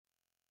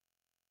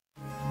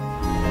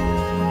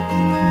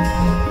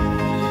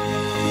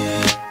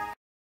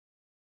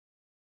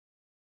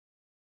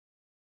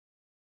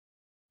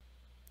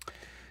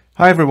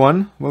Hi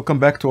everyone, welcome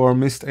back to our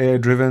Mist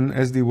AI-driven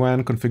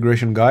SD-WAN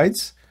configuration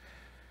guides.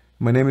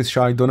 My name is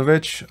Shai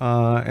Donovich,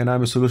 and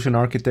I'm a solution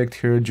architect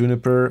here at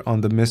Juniper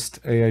on the Mist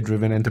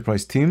AI-driven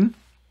enterprise team.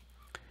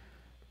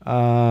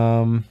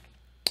 This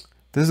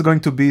is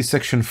going to be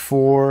section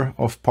 4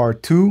 of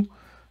part 2,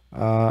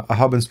 a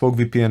hub and spoke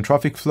VPN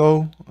traffic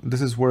flow.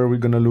 This is where we're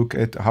going to look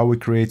at how we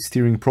create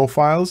steering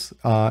profiles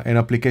and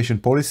application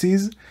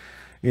policies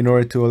in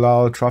order to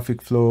allow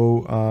traffic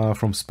flow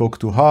from spoke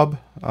to hub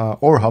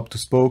or hub to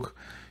spoke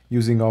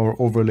using our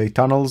overlay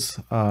tunnels,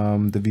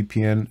 the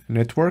VPN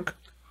network.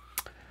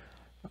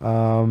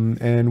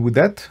 And with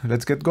that,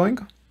 let's get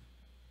going.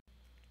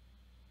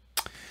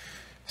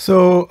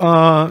 So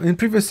in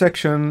previous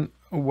section,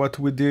 what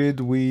we did,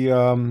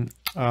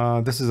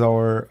 this is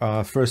our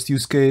first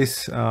use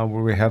case where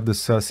we have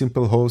this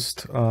simple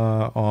host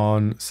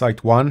on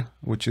site 1,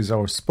 which is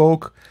our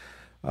spoke.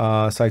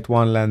 Site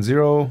 1 LAN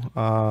 0,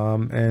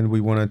 and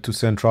we wanted to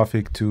send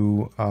traffic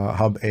to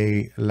hub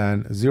A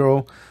LAN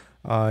 0.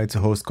 It's a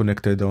host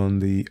connected on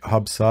the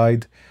hub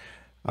side,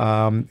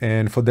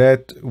 and for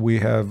that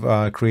we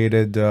have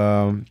created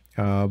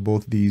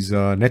both these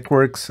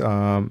networks,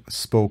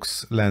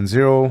 spokes LAN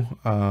 0,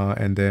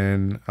 and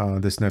then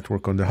this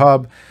network on the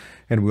hub,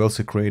 and we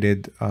also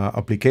created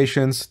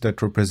applications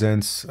that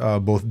represents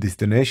both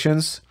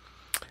destinations.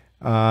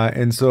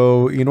 And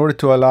so in order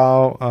to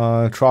allow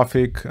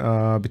traffic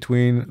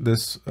between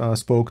this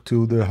spoke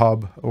to the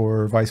hub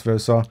or vice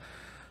versa,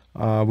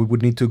 we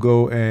would need to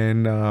go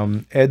and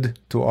add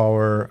to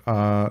our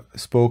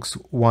spokes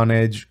one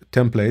edge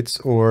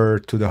templates, or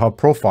to the hub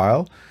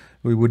profile.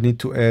 We would need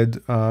to add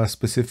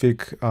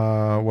specific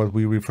what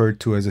we refer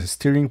to as a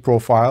steering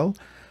profile,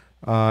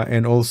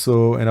 and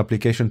also an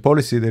application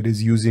policy that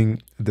is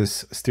using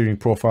this steering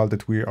profile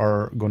that we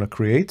are going to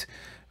create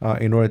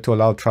in order to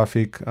allow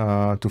traffic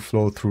to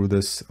flow through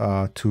this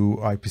two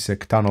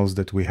IPsec tunnels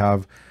that we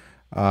have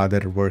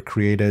that were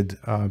created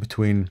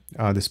between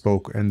the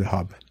spoke and the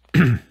hub.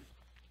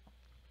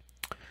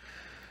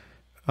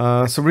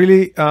 So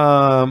really,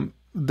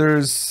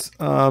 there's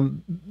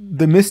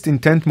the Mist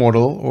intent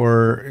model,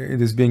 or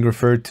it is being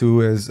referred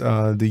to as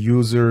the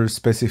user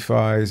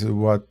specifies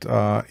what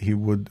he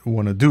would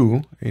want to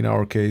do. In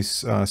our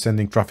case,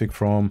 sending traffic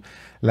from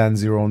LAN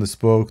 0 on the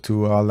spoke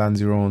to LAN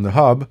 0 on the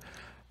hub.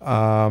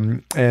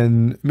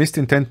 And Mist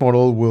intent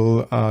model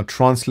will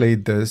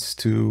translate this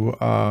to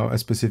a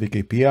specific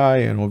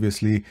API, and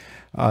obviously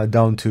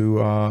down to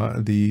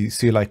the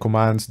CLI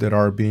commands that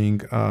are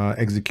being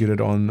executed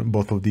on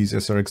both of these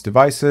SRX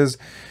devices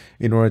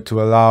in order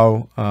to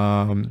allow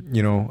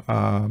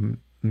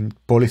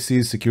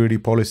policies, security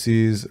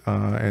policies,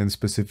 and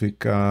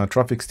specific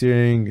traffic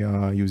steering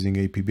using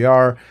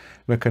APBR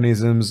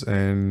mechanisms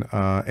and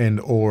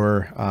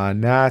or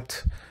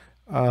NAT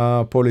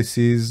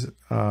policies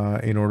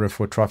in order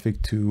for traffic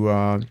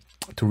to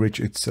reach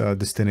its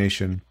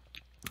destination.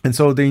 And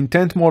so the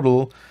intent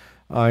model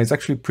is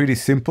actually pretty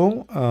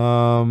simple.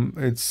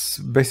 It's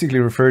basically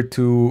referred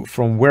to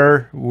from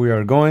where we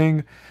are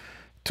going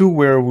to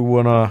where we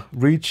want to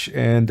reach,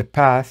 and the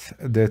path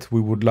that we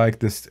would like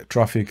this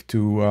traffic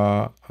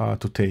to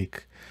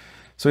take.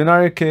 So in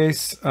our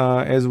case,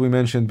 as we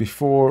mentioned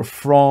before,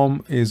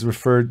 from is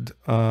referred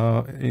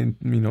in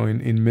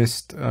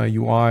Mist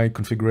UI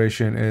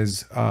configuration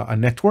as a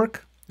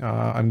network.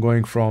 I'm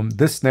going from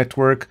this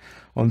network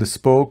on the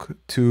spoke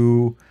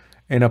to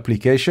an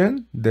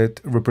application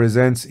that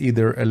represents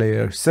either a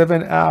layer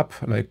 7 app,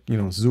 like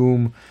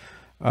Zoom,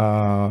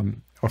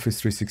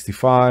 Office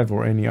 365,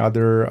 or any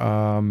other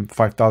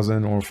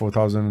 5,000 or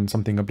 4,000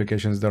 something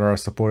applications that are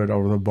supported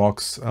out of the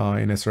box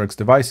in SRX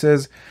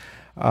devices.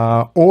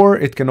 Or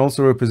it can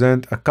also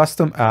represent a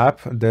custom app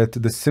that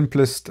the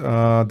simplest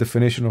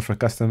definition of a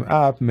custom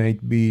app may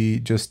be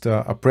just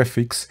a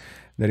prefix,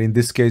 that in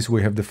this case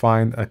we have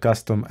defined a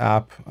custom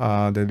app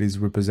that is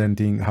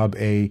representing hub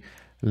A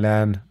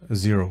LAN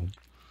 0.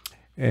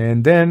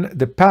 And then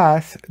the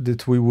path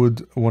that we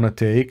would want to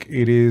take,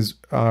 it is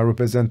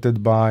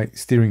represented by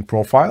steering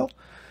profile.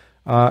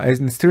 As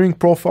in steering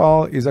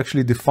profile is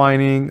actually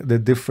defining the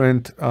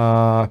different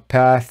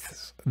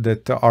paths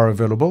that are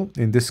available.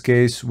 In this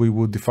case, we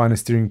would define a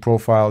steering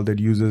profile that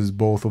uses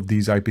both of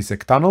these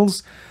IPsec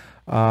tunnels.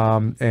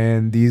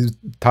 And these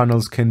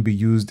tunnels can be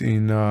used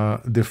in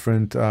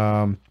different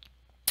either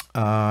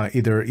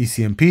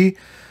ECMP,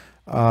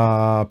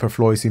 per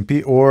flow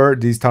ECMP, or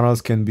these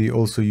tunnels can be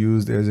also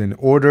used as an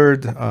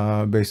ordered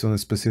based on a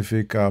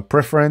specific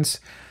preference.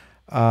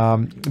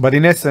 But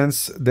in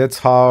essence, that's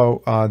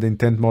how the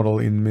intent model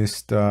in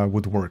Mist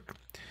would work.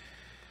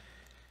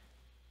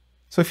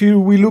 So if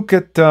we look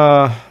at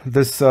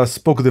this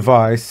spoke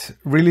device,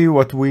 really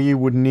what we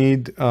would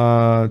need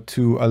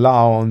to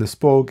allow on the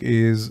spoke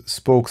is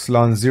spokes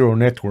LAN 0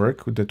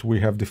 network that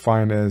we have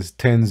defined as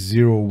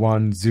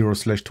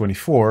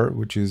 10.0.10/24,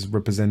 which is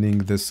representing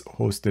this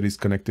host that is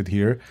connected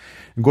here,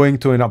 going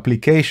to an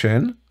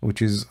application,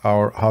 which is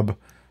our hub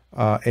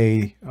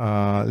A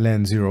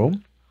LAN 0.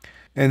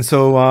 And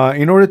so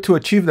in order to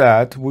achieve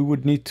that, we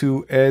would need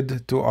to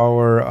add to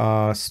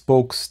our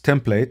spokes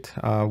template,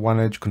 one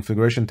edge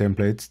configuration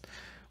templates,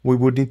 we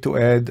would need to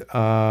add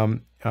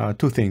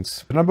two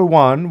things. Number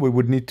one, we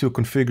would need to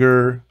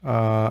configure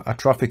a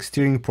traffic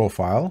steering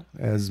profile,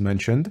 as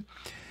mentioned.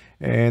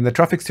 And the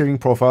traffic steering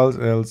profile,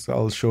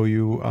 I'll show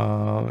you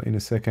in a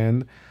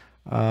second,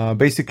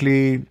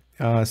 basically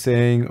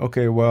saying,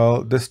 okay,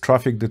 well, this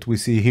traffic that we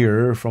see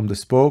here from the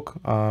spoke,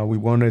 we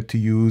wanted to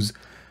use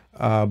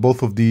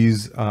both of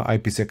these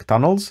IPsec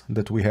tunnels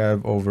that we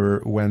have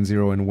over WAN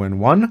 0 and WAN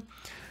 1.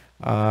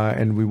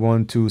 And we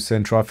want to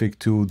send traffic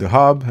to the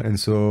hub. And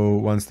so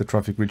once the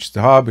traffic reaches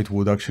the hub, it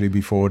would actually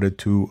be forwarded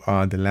to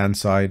the LAN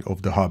side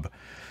of the hub.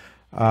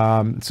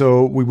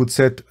 So we would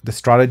set the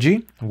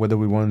strategy, whether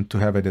we want to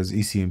have it as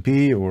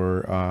ECMP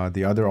or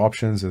the other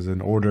options as an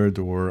ordered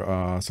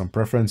or some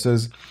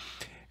preferences.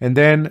 And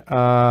then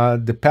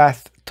the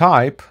path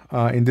type,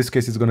 in this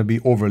case, is going to be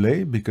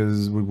overlay,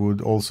 because we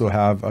would also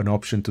have an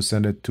option to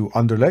send it to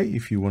underlay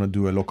if you want to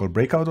do a local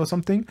breakout or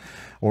something,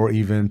 or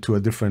even to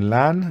a different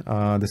LAN.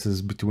 This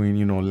is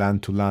between, LAN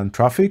to LAN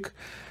traffic.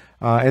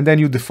 And then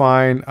you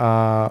define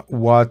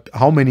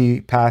how many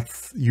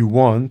paths you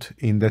want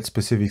in that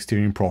specific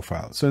steering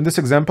profile. So in this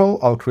example,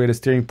 I'll create a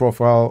steering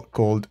profile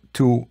called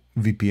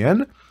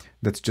 2VPN.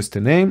 That's just a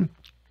name.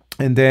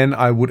 And then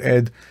I would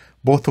add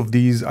both of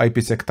these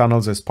IPsec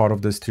tunnels as part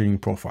of the steering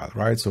profile,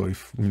 right? So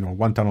if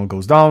one tunnel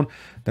goes down,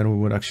 then we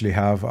would actually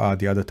have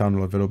the other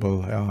tunnel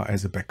available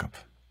as a backup.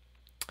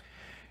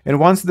 And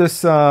once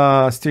this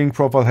steering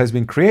profile has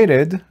been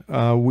created,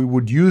 we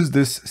would use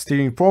this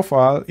steering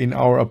profile in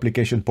our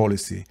application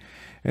policy.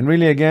 And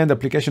really, again, the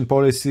application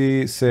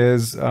policy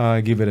says,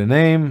 give it a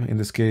name. In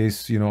this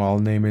case, I'll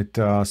name it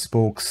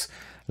spokes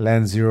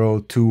LAN 0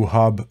 to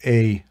hub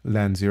A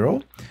LAN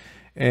 0.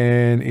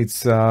 And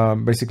it's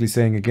basically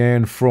saying,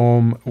 again,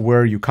 from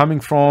where you're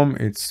coming from.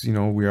 It's,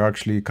 we are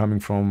actually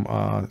coming from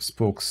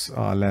spokes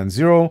LAN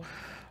 0.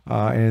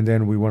 And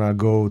then we want to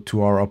go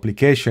to our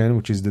application,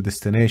 which is the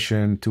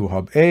destination, to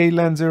hub A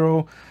LAN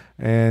 0.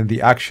 And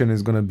the action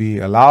is going to be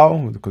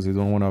allow, because we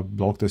don't want to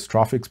block this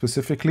traffic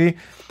specifically.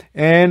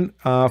 And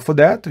for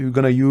that, you're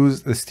going to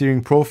use the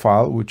steering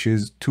profile, which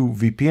is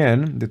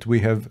 2VPN, that we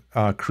have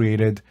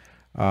created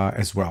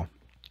as well.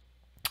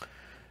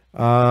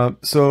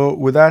 So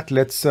with that,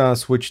 let's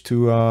switch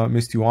to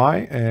Mist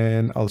UI,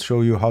 and I'll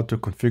show you how to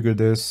configure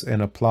this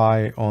and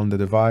apply on the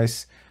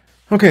device.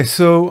 Okay,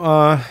 so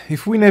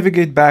if we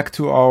navigate back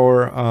to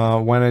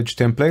our one edge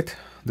template,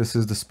 this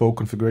is the spoke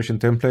configuration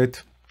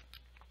template.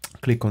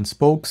 Click on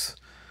spokes.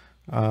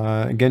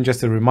 Again,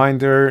 just a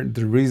reminder,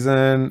 the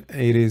reason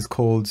it is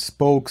called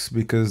spokes,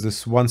 because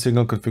this one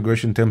single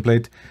configuration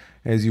template,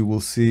 as you will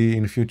see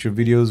in future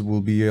videos,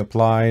 will be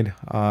applied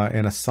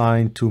and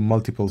assigned to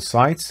multiple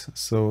sites.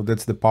 So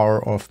that's the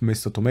power of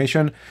Mist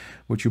automation,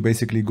 which you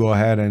basically go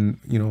ahead and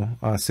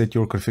set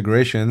your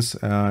configurations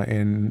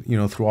and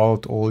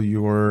throughout all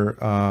your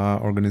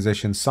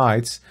organization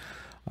sites.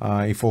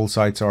 If all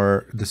sites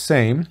are the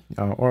same,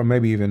 or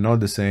maybe even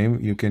not the same,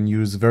 you can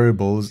use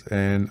variables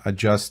and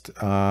adjust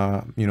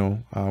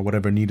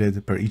whatever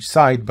needed per each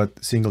site,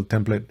 but single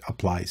template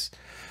applies.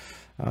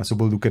 So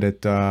we'll look at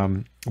it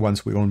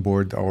once we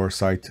onboard our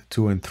site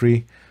 2 and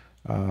 3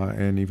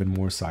 and even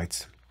more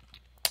sites.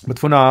 But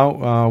for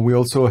now, we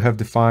also have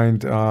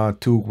defined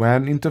two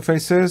WAN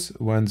interfaces,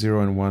 WAN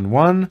 0 and WAN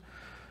 1.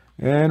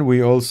 And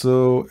we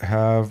also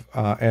have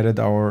added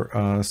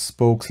our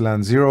spokes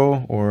LAN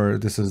 0, or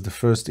this is the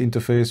first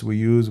interface we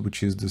use,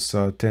 which is this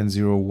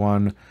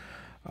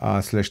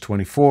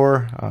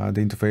 10.0.1/24,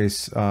 the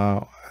interface,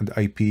 the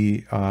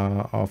IP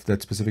of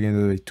that specific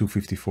interface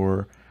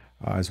 254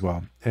 as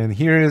well. And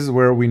here is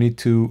where we need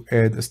to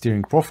add a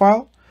steering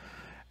profile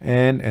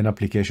and an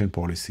application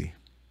policy.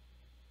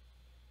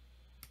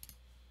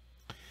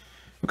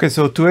 Okay,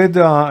 so to add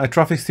a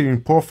traffic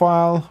steering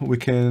profile, we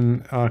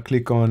can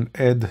click on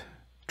Add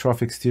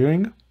Traffic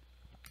Steering.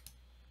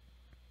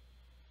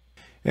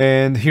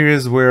 And here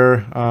is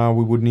where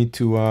we would need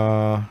to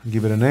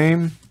give it a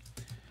name,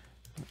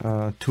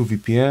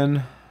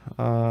 2VPN,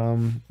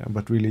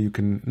 but really you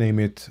can name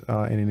it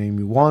any name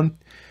you want.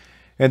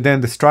 And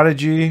then the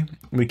strategy,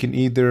 we can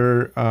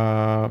either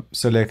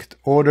select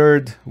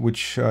ordered,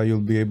 which you'll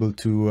be able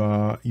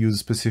to use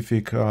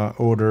specific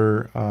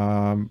order,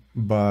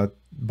 but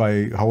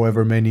by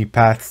however many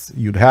paths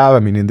you'd have.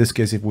 I mean, in this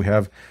case, if we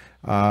have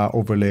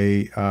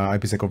overlay,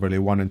 IPsec overlay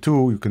 1 and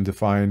 2, you can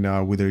define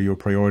whether your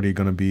priority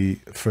going to be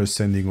first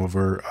sending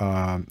over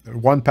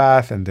one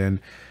path and then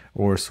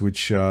or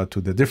switch to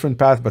the different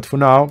path. But for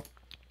now,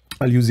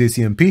 I'll use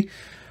ACMP.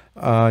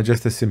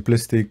 Just a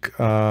simplistic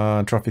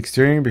traffic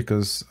steering,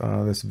 because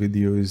this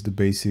video is the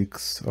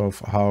basics of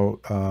how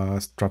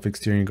traffic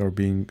steering are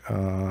being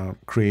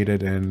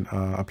created and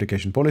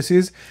application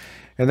policies.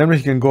 And then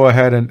we can go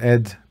ahead and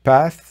add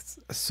paths.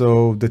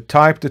 So the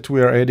type that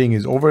we are adding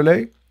is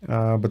overlay,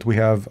 but we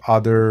have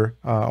other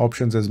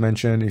options as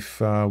mentioned.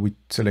 If we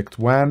select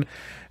WAN,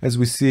 as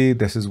we see,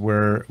 this is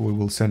where we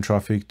will send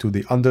traffic to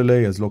the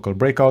underlay as local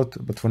breakout.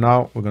 But for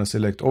now, we're going to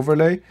select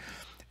overlay.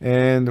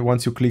 And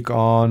once you click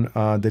on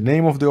the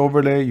name of the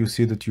overlay, you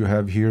see that you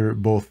have here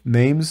both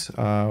names,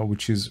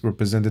 which is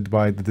represented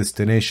by the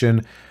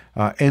destination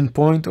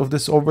endpoint of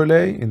this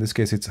overlay. In this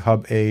case, it's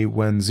hub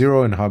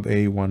A10 and hub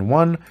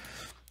A11.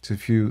 So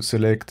if you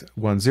select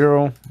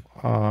 10,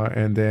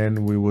 and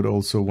then we would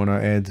also want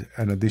to add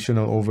an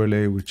additional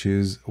overlay, which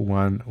is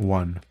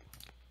 11.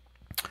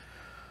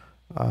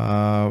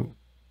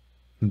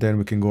 Then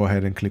we can go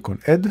ahead and click on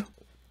add.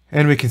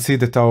 And we can see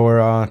that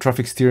our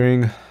traffic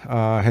steering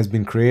has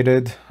been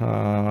created,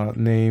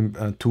 named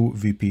to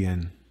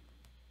VPN.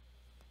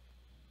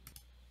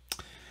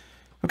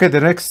 Okay,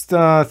 the next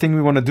thing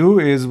we want to do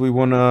is we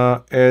want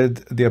to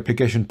add the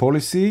application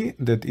policy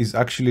that is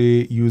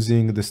actually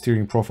using the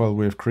steering profile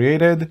we have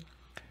created.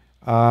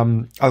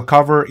 I'll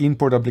cover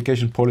import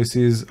application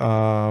policies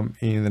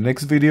in the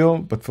next video,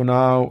 but for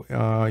now,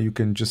 you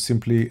can just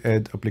simply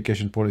add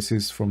application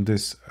policies from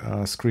this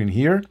screen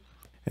here.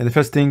 And the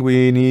first thing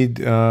we need,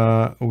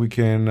 we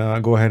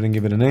can go ahead and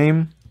give it a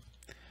name.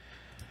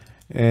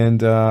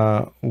 And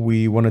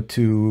we wanted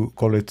to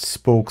call it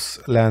spokes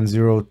LAN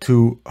 0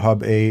 to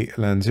hub A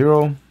LAN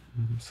 0.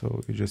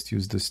 So you just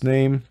use this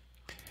name.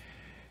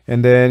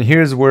 And then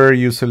here's where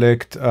you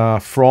select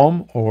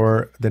from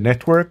or the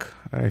network.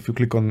 If you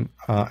click on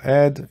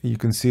add, you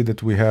can see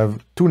that we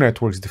have two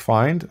networks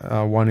defined.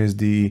 One is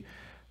the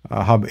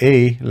hub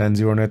A LAN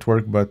 0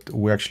 network, but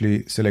we're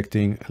actually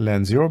selecting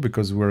LAN 0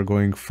 because we're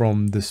going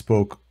from the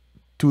spoke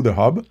to the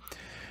hub.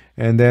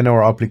 And then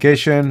our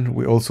application,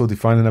 we also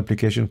define an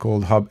application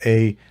called hub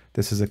A.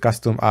 This is a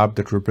custom app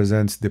that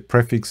represents the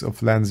prefix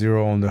of LAN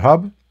 0 on the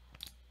hub.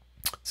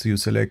 So you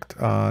select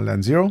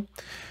LAN 0.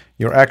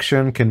 Your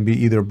action can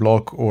be either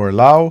block or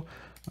allow,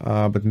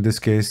 but in this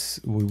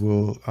case, we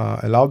will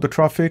allow the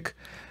traffic.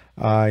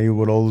 You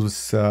will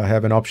always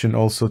have an option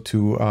also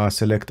to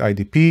select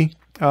IDP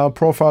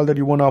profile that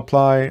you want to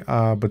apply,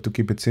 but to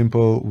keep it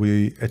simple,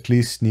 we at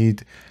least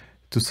need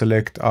to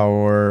select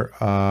our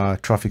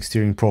traffic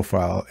steering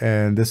profile.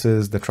 And this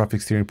is the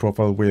traffic steering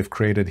profile we have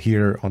created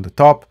here on the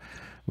top,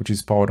 which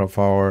is part of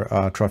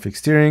our traffic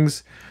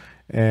steerings.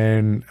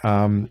 And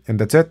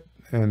that's it.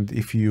 And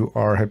if you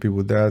are happy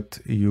with that,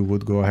 you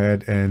would go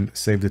ahead and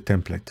save the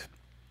template.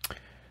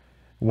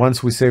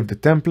 Once we save the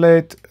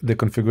template, the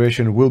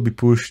configuration will be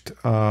pushed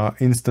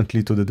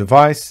instantly to the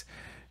device.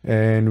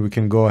 And we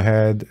can go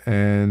ahead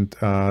and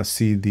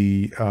see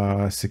the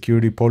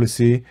security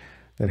policy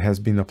that has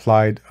been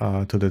applied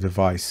to the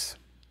device.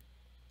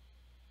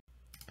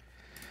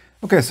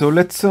 Okay, so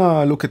let's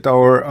look at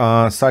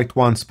our Site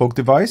 1 spoke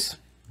device.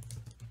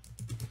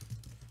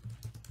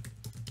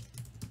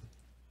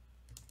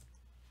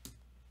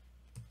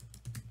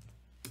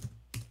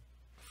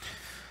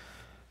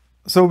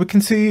 So we can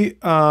see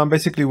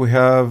basically we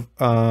have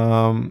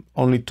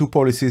only two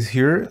policies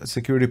here,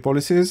 security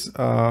policies.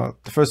 The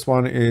first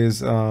one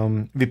is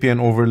VPN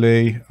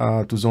overlay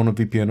to zone of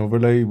VPN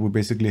overlay. We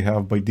basically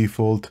have by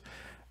default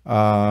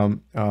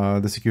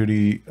the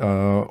security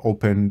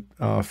open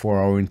for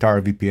our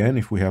entire VPN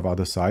if we have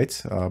other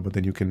sites, but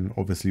then you can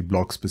obviously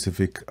block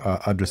specific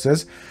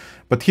addresses.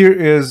 But here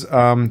is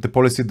the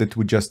policy that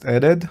we just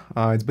added.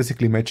 It's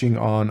basically matching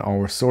on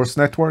our source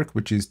network,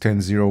 which is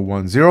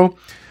 10.0.1.0.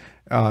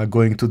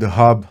 Going to the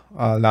hub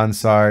LAN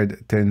side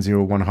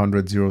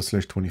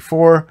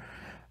 10.0.100.0/24,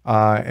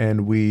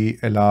 and we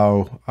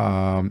allow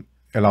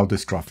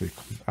this traffic.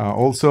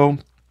 Also,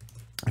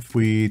 if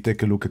we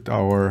take a look at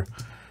our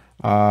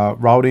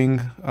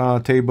routing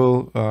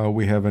table,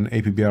 we have an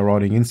APBR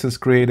routing instance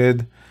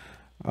created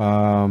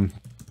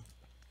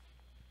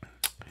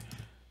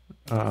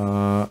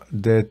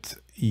that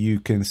you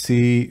can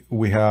see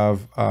we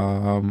have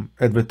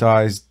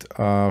advertised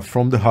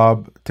from the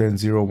hub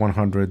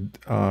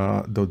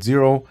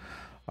 10.0.100.0,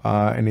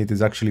 and it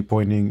is actually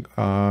pointing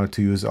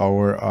to use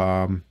our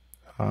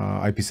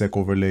IPsec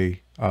overlay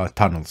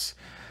tunnels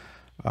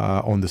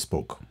on the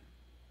spoke.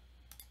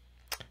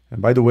 And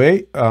by the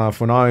way,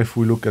 for now, if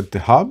we look at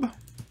the hub,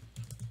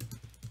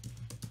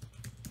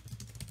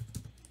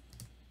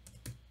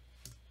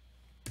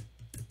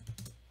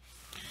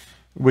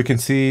 we can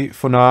see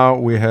for now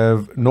we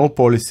have no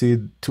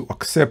policy to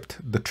accept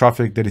the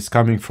traffic that is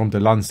coming from the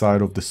LAN side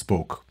of the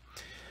spoke.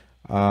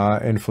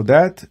 And for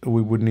that,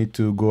 we would need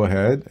to go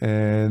ahead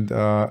and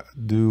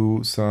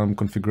do some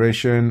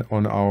configuration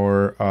on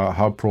our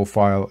hub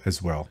profile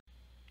as well.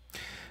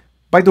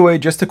 By the way,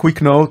 just a quick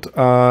note,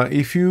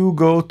 if you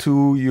go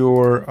to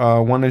your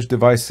One Edge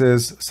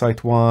devices,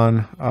 Site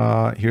 1,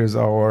 here's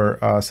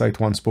our Site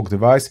 1 spoke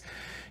device.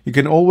 You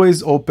can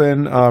always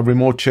open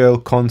remote shell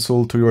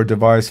console to your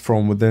device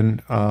from within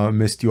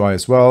Mist UI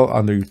as well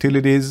under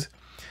utilities.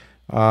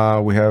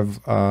 We have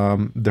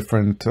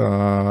different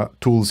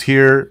tools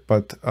here,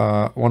 but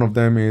one of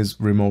them is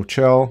remote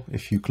shell.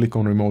 If you click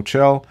on remote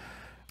shell,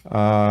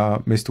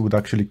 Mist would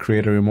actually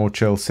create a remote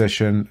shell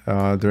session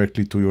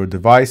directly to your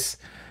device.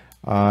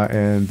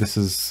 And this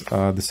is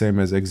the same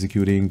as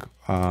executing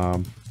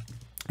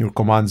your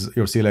commands,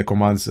 your CLI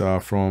commands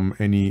from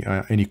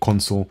any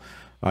console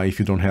if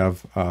you don't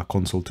have a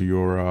console to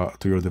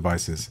your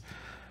devices.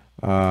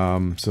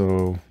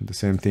 So the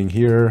same thing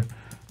here,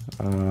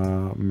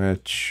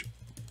 match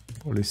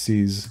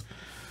policies.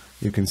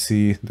 You can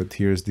see that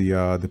here's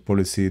the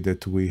policy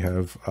that we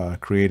have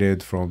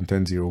created from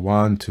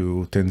 10.0.1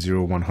 to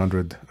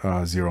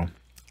 10.0.100.0.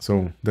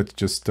 So that's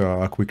just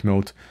a quick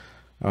note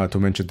to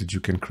mention that you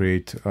can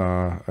create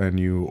and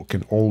you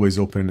can always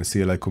open a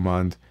CLI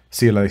command,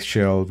 CLI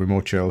shell,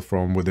 remote shell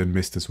from within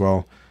Mist as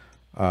well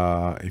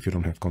if you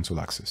don't have console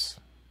access.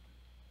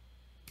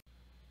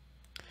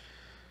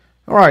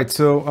 All right,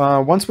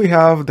 so once we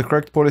have the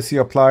correct policy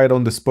applied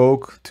on the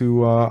spoke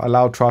to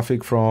allow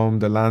traffic from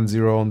the LAN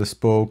 0 on the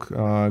spoke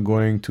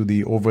going to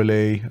the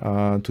overlay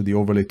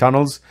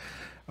tunnels,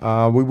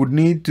 we would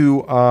need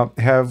to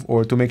have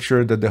or to make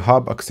sure that the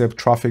hub accept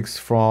traffics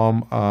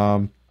from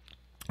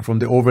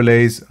the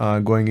overlays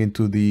going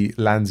into the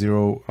LAN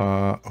 0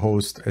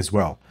 host as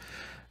well.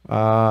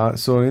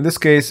 So in this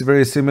case,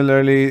 very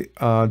similarly,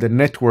 the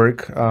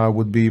network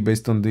would be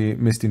based on the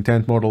Mist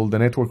intent model. The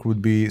network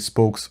would be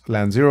spokes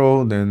LAN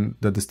 0, then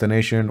the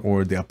destination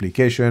or the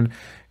application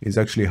is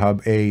actually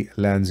hub A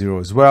LAN 0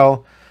 as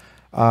well.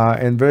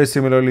 And very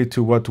similarly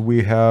to what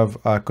we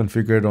have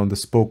configured on the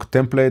spoke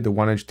template, the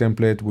 1H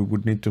template, we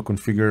would need to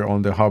configure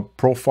on the hub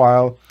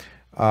profile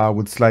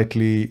with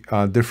slightly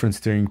different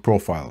steering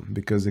profile,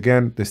 because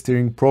again, the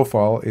steering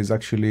profile is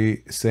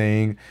actually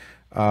saying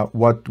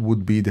what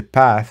would be the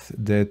path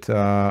that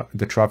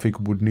the traffic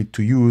would need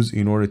to use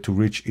in order to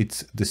reach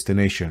its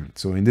destination.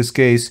 So in this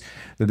case,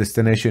 the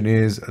destination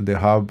is the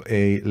hub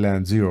A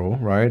LAN 0,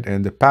 right?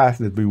 And the path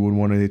that we would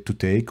want it to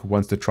take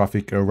once the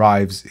traffic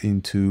arrives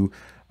into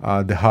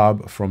the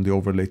hub from the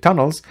overlay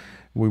tunnels,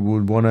 we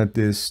would want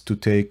this to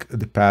take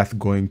the path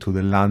going to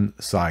the LAN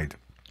side.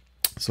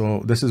 So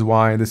this is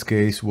why in this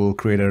case, we'll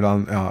create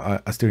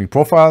a steering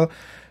profile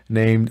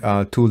named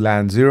to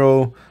LAN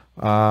 0.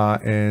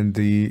 And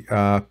the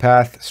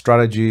path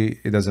strategy,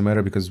 it doesn't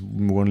matter because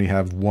we only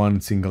have one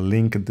single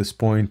link at this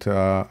point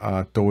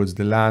towards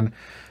the LAN.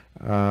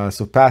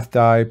 So path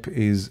type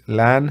is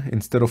LAN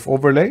instead of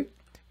overlay,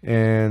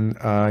 and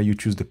you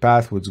choose the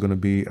path, which is going to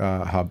be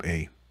hub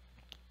A.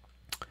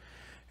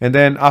 And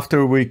then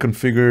after we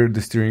configure the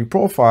steering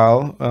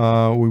profile,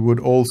 we would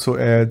also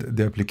add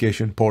the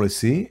application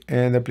policy.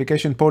 And the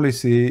application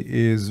policy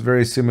is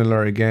very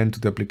similar again to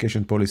the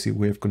application policy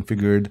we have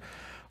configured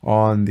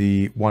on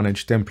the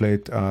 1H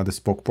template,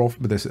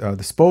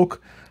 the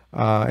spoke.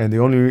 And the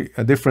only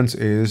difference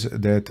is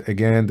that,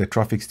 again, the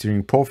traffic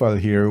steering profile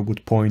here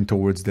would point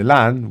towards the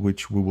LAN,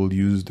 which we will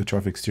use the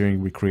traffic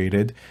steering we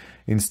created,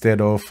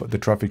 instead of the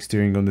traffic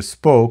steering on the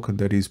spoke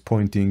that is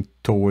pointing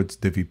towards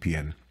the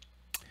VPN.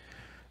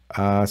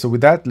 So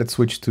with that, let's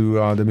switch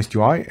to the Mist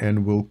UI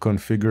and we'll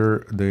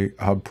configure the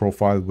hub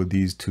profile with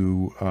these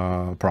two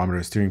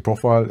parameters, steering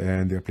profile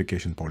and the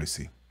application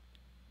policy.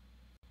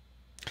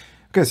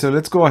 Okay, so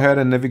let's go ahead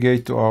and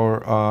navigate to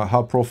our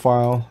hub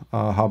profile,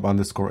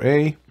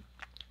 hub_A.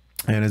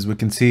 And as we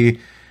can see,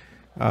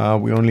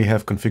 we only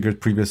have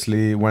configured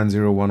previously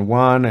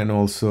 1011 and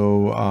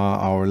also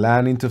our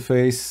LAN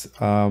interface.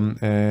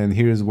 And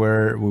here's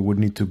where we would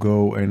need to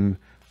go and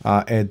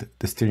add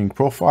the steering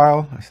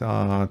profile,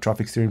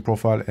 traffic steering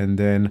profile, and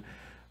then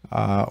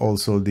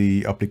also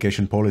the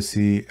application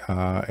policy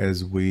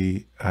as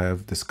we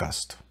have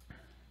discussed.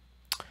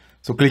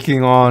 So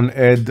clicking on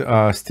add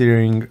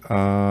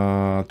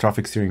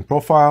traffic steering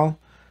profile,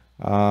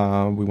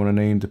 we want to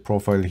name the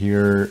profile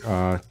here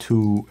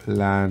to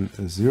LAN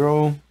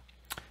 0.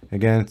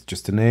 Again, it's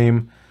just a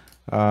name.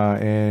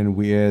 And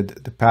we add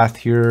the path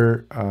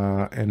here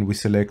and we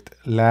select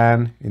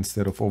LAN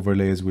instead of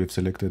overlays we've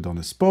selected on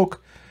the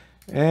spoke.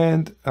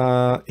 And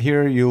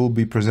here you'll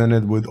be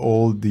presented with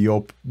all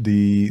the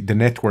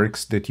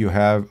networks that you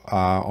have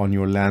on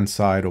your LAN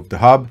side of the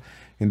hub.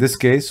 In this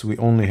case, we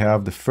only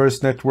have the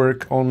first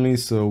network only,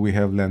 so we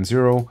have LAN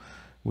 0.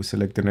 We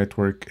select the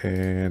network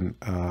and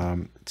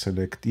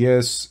select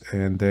yes,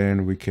 and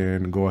then we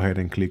can go ahead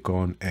and click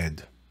on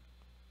add.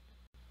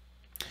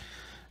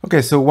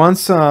 Okay, so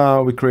once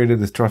we created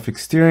the traffic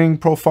steering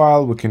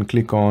profile, we can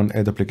click on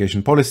add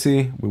application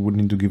policy. We would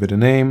need to give it a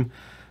name.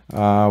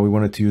 We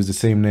wanted to use the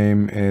same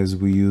name as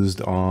we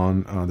used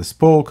on the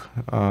spoke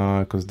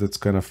because that's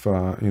kind of,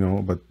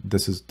 but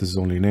this is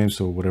only a name.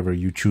 So whatever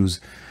you choose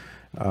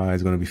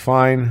is going to be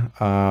fine.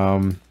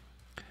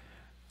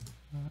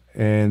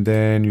 And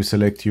then you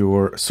select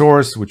your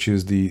source, which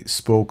is the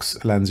spokes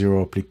LAN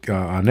 0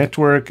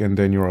 network. And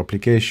then your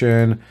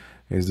application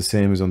is the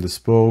same as on the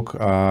spoke.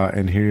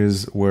 And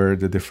here's where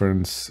the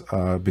difference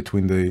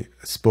between the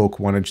spoke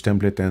 1H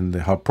template and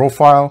the hub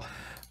profile.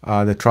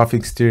 The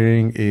traffic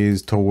steering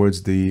is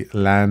towards the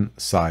LAN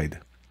side.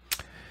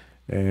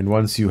 And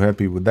once you're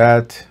happy with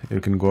that,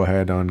 you can go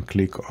ahead and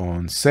click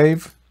on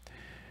save.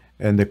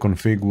 And the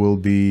config will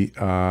be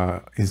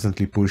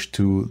instantly pushed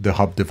to the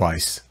hub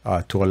device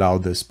to allow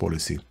this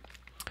policy.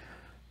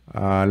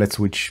 Let's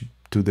switch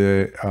to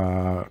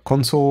the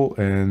console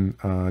and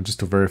just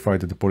to verify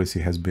that the policy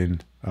has been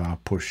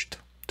pushed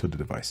to the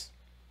device.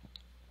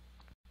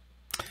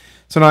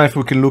 So now if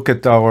we can look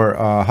at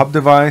our hub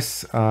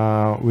device,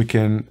 we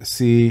can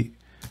see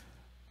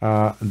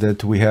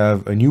that we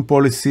have a new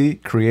policy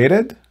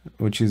created,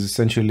 which is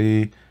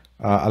essentially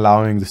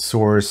allowing the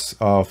source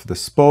of the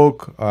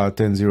spoke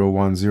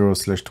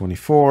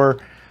 10.0.10/24,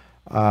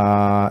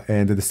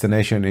 and the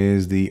destination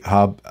is the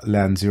hub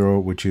LAN 0,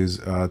 which is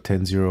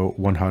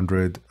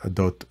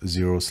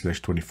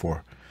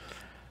 10.0.100.0/24.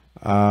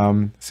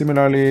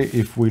 Similarly,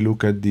 if we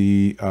look at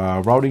the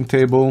routing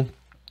table,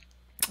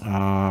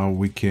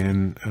 we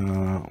can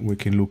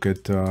look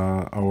at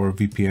our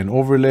VPN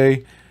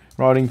overlay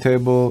routing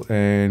table,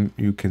 and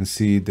you can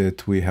see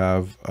that we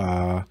have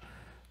the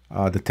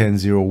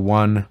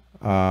 10.0.1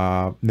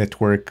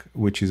 network,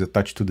 which is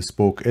attached to the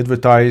spoke,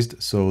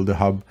 advertised, so the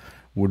hub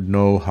would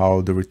know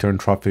how the return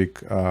traffic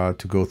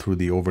to go through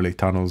the overlay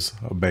tunnels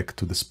back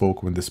to the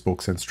spoke when the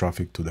spoke sends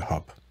traffic to the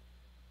hub.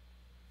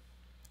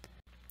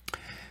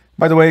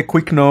 By the way,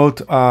 quick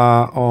note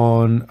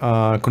on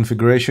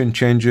configuration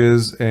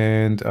changes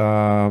and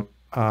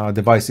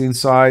device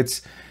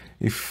insights.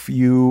 If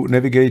you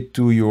navigate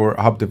to your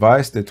hub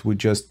device that we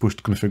just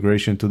pushed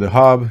configuration to the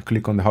hub,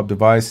 click on the hub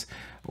device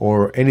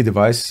or any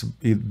device,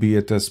 be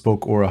it a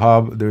spoke or a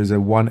hub, there is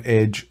a One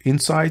Edge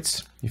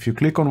Insights. If you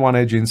click on One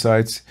Edge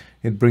Insights,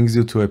 it brings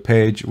you to a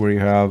page where you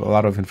have a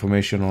lot of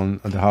information on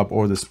the hub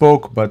or the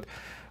spoke, but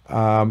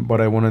what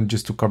I wanted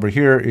just to cover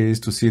here is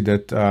to see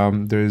that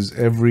there's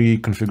every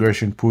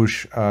configuration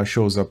push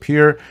shows up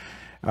here.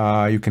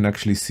 You can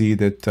actually see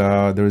that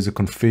there is a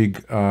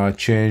config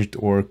changed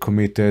or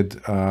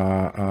committed.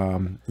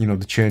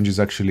 The change is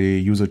actually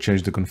user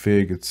changed the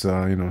config. It's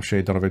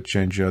Shay Donovan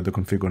changed the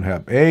config on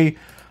hub A.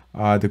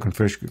 The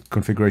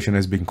configuration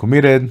has been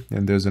committed,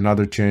 and there's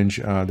another change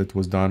that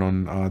was done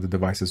on the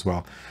device as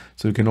well.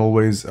 So you can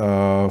always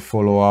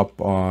follow up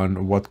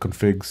on what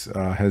configs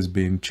has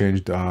been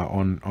changed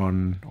on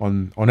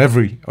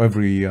every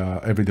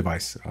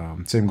device.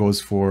 Same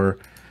goes for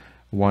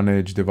One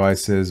Edge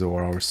devices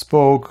or our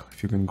spoke.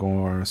 If you can go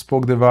on our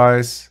spoke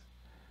device,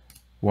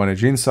 One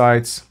Edge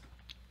Insights,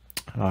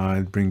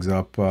 it brings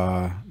up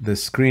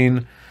this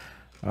screen.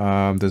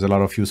 There's a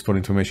lot of useful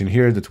information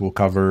here that we'll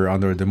cover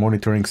under the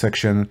monitoring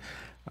section,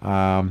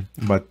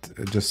 but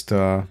just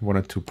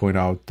wanted to point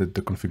out that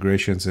the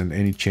configurations and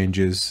any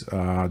changes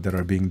that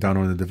are being done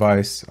on the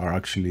device are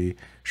actually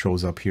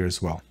shows up here as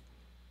well.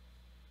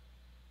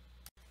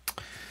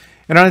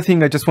 Another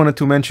thing I just wanted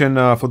to mention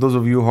for those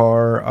of you who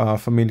are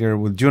familiar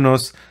with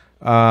Junos,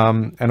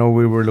 I know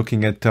we were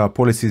looking at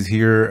policies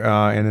here,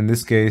 and in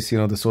this case,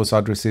 the source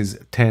address is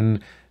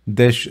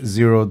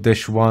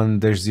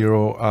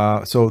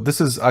 10-0-1-0. So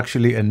this is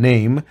actually a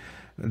name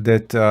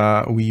that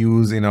we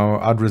use in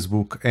our address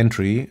book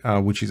entry,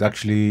 which is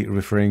actually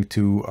referring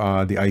to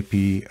the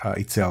IP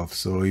itself.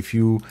 So if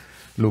you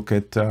look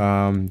at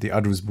the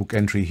address book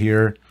entry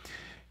here,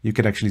 you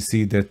can actually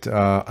see that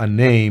a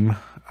name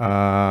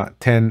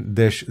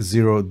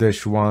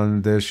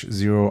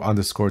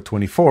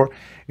 10-0-1-0_24,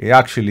 it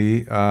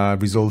actually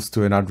results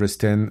to an address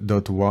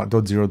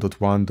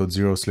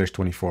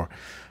 10.0.1.0/24.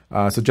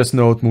 So just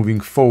note moving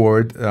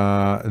forward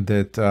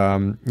that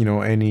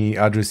any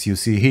address you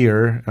see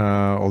here,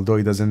 although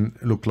it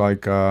doesn't look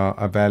like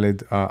a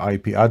valid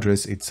IP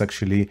address, it's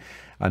actually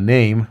a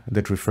name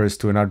that refers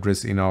to an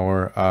address in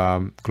our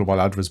global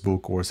address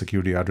book or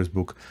security address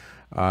book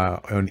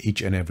on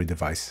each and every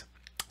device.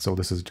 So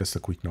this is just a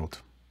quick note.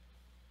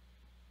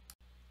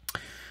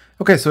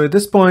 Okay, so at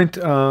this point,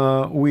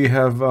 we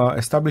have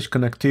established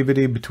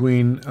connectivity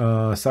between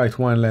Site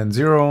 1 LAN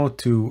 0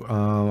 to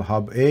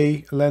Hub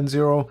A LAN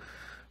 0.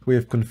 We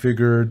have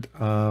configured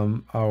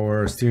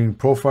our steering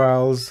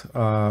profiles,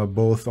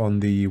 both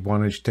on the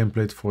One Edge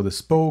template for the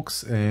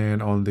spokes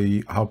and on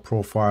the Hub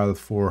profile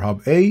for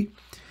Hub A.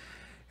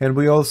 And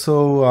we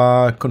also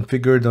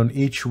configured on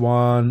each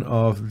one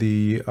of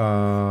the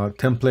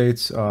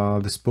templates,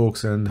 the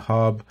spokes and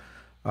Hub,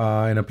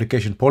 an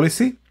application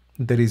policy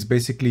that is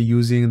basically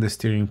using the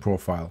steering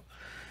profile.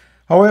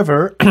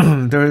 However,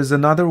 there is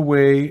another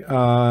way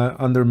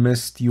under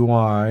Mist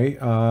UI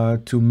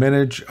to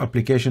manage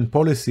application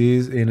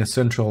policies in a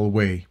central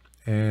way,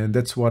 and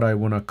that's what I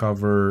want to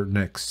cover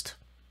next.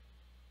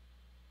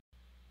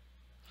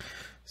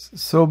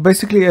 So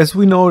basically, as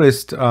we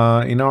noticed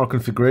in our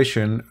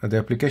configuration, the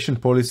application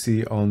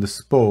policy on the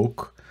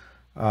spoke,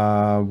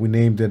 we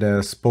named it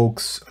as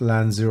spokes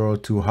LAN 0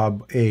 to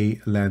Hub A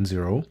LAN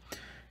 0.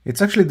 It's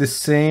actually the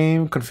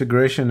same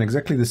configuration,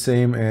 exactly the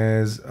same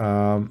as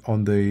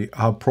on the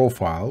hub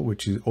profile,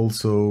 which is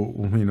also,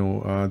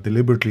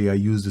 deliberately I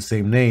use the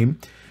same name,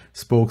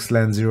 spokes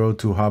LAN 0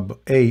 to Hub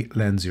A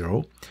LAN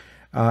 0.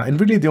 And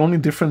really the only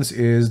difference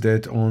is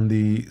that on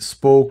the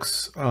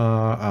spokes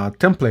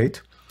template,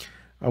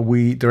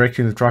 we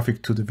directing the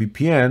traffic to the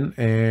VPN,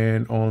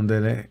 and on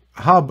the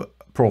hub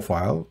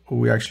profile,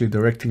 we actually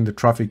directing the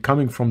traffic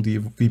coming from the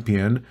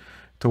VPN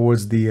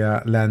towards the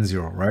LAN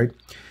 0, right?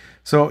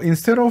 So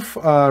instead of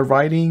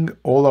writing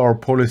all our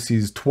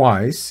policies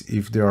twice,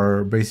 if they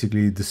are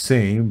basically the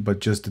same, but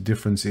just the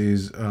difference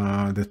is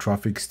the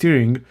traffic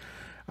steering,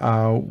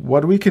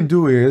 what we can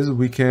do is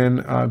we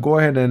can go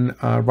ahead and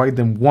write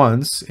them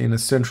once in a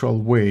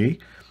central way,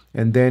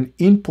 and then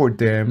import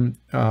them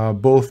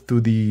both to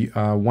the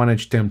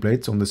OneEdge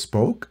templates on the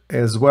spoke,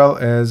 as well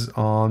as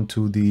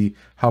onto the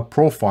hub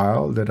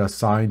profile that are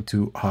assigned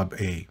to hub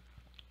A.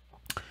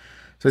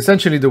 So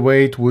essentially the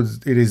way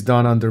it is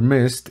done under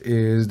Mist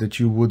is that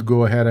you would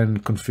go ahead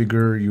and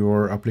configure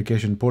your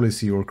application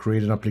policy or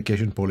create an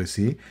application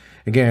policy.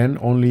 Again,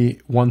 only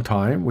one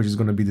time, which is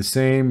going to be the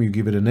same. You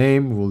give it a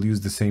name, we'll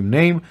use the same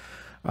name.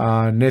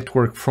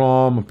 Network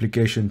from,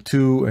 application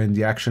to, and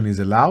the action is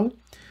allow.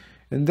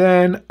 And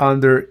then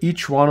under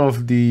each one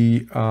of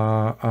the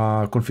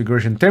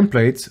configuration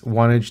templates,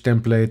 OneEdge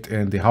template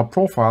and the hub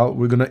profile,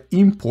 we're going to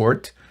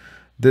import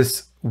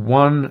this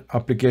one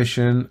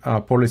application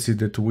policy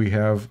that we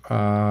have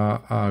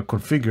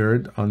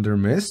configured under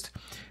Mist.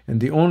 And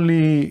the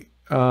only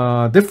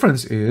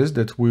difference is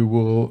that we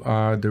will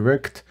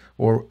direct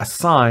or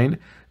assign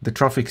the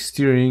traffic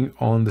steering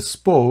on the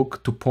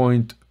spoke to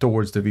point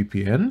towards the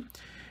VPN.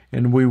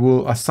 And we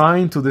will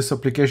assign to this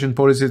application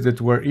policy that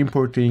we're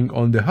importing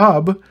on the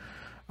hub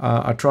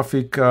a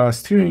traffic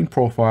steering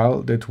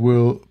profile that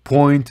will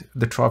point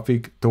the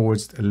traffic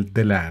towards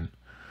the LAN.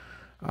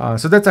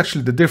 So that's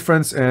actually the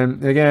difference.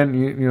 And again,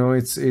 you know,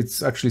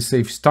 it's actually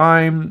saves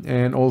time,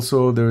 and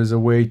also there is a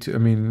way to, I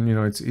mean, you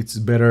know, it's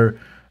better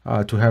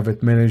to have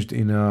it managed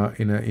in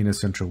a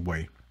central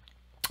way.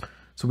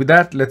 So with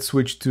that, let's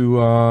switch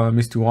to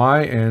Mist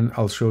UI, and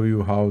I'll show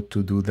you how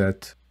to do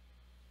that.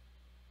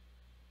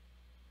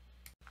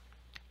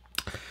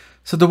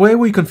 So the way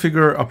we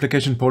configure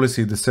application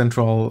policy, the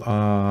central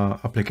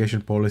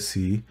application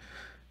policy,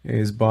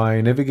 is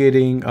by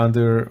navigating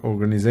under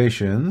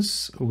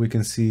organizations. We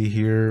can see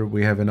here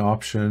we have an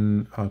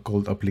option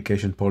called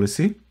application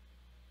policy.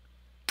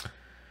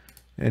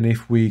 And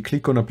if we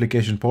click on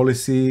application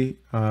policy,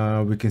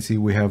 we can see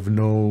we have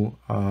no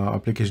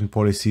application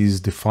policies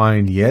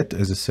defined yet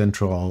as a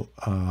central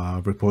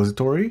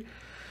repository.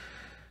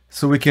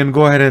 So we can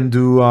go ahead and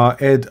do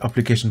add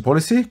application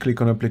policy,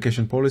 click on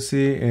application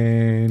policy,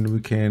 and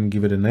we can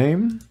give it a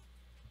name.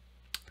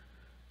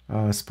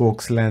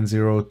 Spokes LAN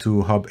 0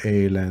 to hub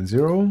A LAN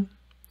 0.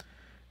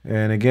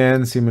 And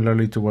again,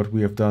 similarly to what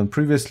we have done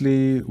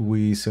previously,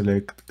 we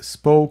select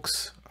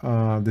spokes.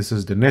 This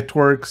is the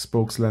network,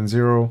 spokes LAN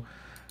 0.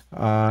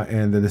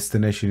 And the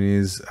destination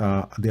is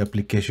the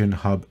application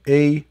hub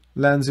A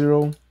LAN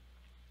 0.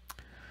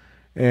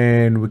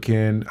 And we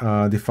can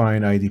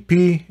define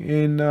IDP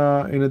in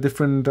a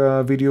different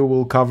video.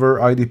 We'll cover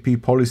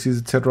IDP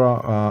policies,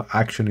 etc.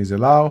 Action is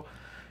allow,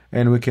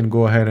 and we can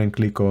go ahead and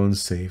click on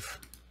save.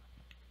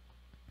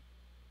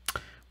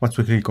 Once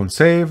we click on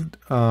saved,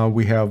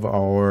 we have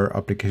our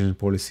application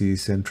policy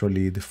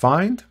centrally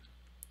defined.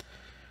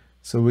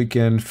 So we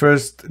can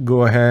first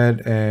go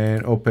ahead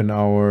and open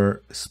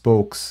our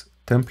spokes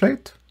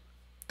template.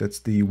 That's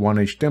the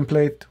OneEdge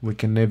template. We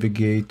can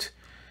navigate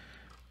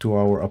to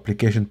our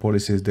application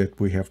policies that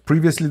we have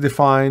previously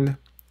defined,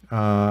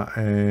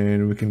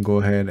 and we can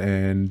go ahead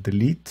and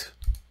delete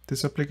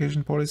this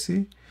application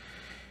policy.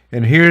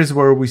 And here's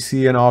where we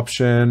see an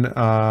option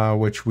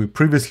which we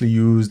previously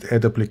used,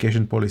 add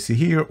application policy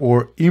here,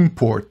 or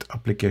import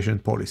application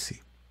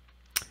policy.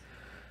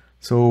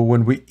 So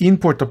when we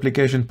import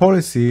application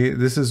policy,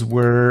 this is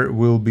where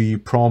we'll be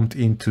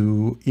prompted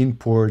into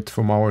import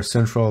from our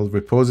central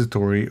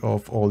repository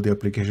of all the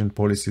application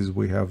policies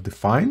we have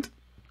defined.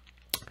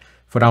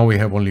 For now, we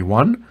have only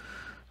one,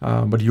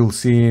 but you'll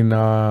see in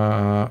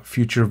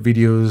future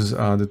videos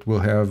that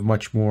will have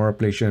much more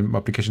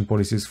application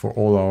policies for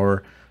all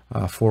our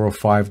 4 or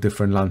 5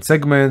 different LAN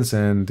segments,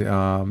 and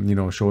you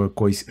know,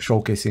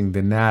 showcasing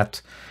the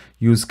NAT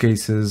use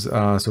cases,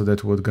 so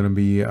that was going to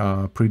be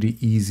pretty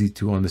easy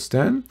to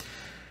understand.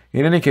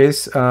 In any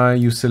case,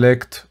 you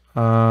select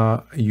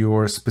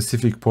your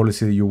specific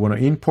policy you want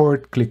to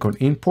import, click on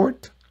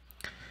import.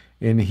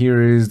 And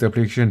here is the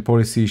application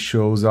policy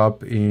shows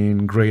up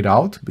in grayed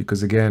out,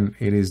 because again,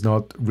 it is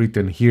not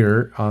written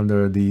here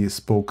under the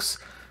spokes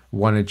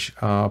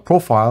OneEdge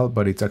profile,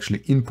 but it's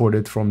actually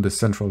imported from the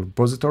central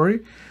repository.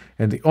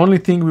 And the only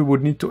thing we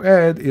would need to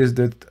add is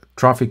that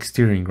traffic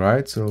steering,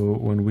 right? So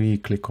when we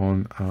click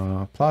on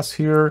plus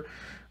here,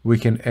 we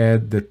can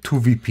add the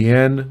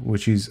 2VPN,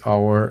 which is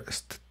our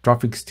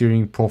traffic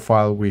steering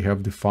profile we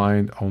have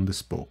defined on the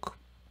spoke.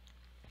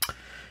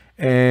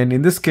 And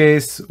in this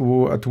case,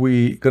 what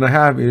we're gonna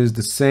have is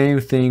the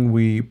same thing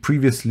we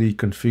previously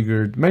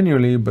configured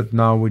manually, but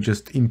now we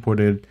just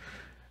imported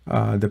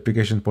the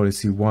application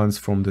policy once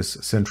from this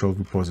central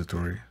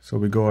repository. So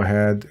we go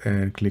ahead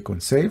and click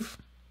on save.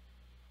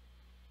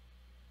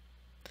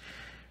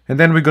 And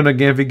then we're gonna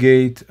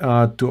navigate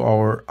to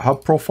our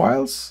hub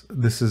profiles.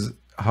 This is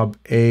hub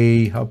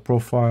A, hub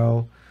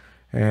profile,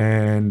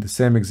 and the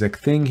same exact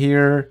thing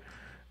here.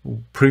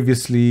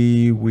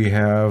 Previously, we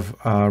have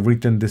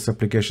written this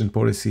application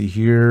policy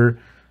here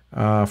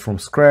from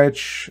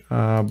scratch,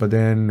 but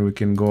then we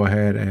can go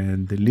ahead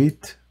and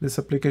delete this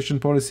application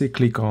policy,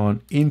 click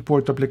on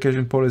import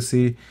application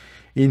policy,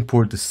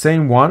 import the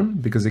same one,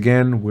 because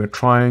again, we're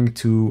trying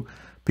to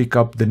pick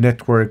up the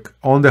network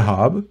on the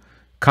hub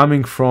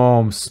coming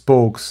from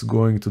spokes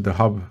going to the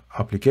hub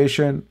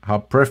application,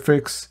 hub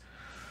prefix.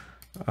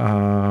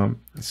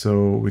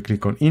 So we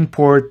click on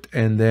import,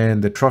 and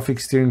then the traffic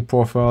steering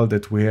profile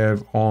that we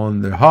have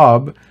on the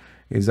hub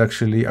is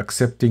actually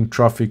accepting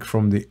traffic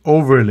from the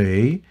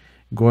overlay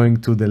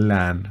going to the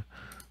LAN.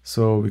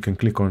 So we can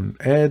click on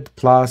add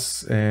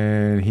plus,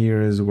 and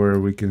here is where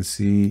we can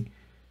see,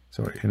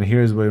 and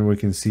here's where we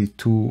can see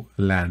to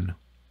LAN.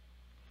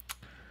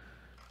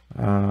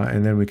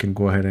 And then we can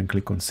go ahead and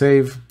click on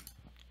save.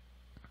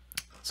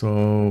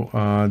 So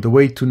the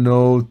way to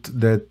note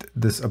that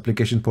this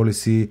application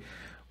policy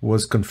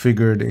was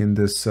configured in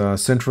this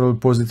central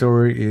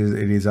repository is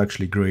it is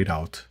actually grayed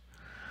out.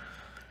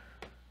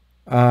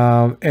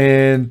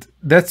 And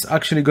that's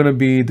actually going to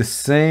be the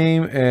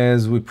same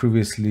as we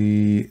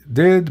previously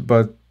did,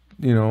 but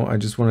I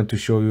just wanted to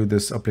show you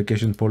this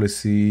application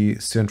policy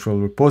central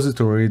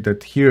repository,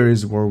 that here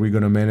is where we're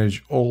going to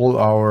manage all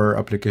our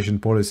application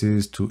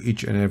policies to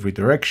each and every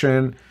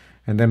direction.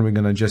 And then we're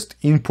going to just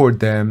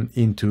import them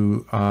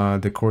into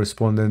the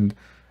corresponding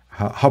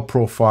hub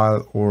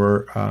profile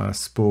or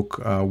spoke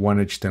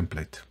 1H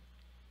template.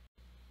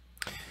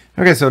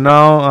 Okay, so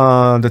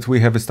now that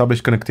we have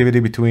established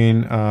connectivity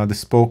between the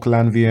spoke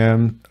LAN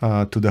VM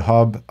to the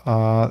hub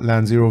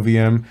LAN 0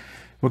 VM,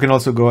 we can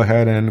also go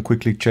ahead and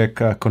quickly check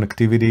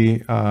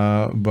connectivity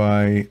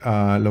by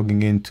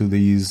logging into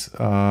these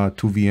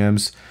two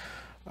VMs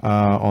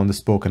on the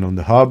spoke and on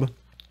the hub.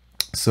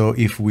 So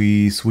if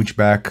we switch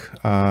back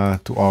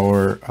to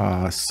our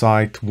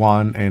site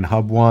 1 and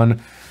hub 1,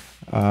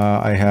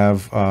 I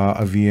have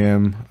a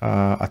VM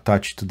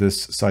attached to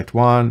this site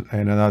 1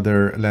 and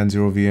another LAN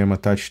 0 VM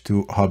attached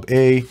to hub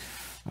A.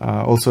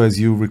 Also, as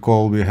you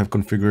recall, we have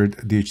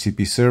configured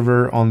DHCP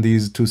server on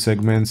these two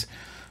segments.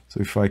 So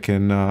if I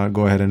can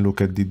go ahead and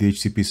look at the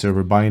DHCP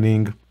server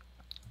binding.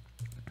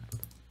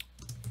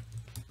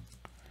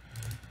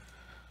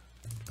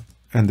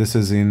 And this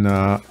is in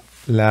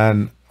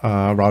LAN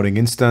routing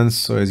instance.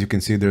 So as you can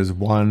see, there's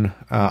one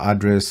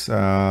address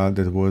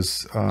that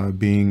was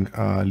being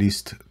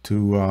leased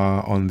to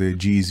on the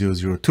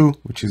G002,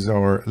 which is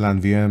our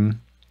LAN VM.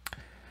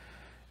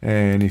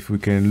 And if we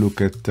can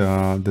look at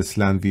this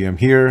LAN VM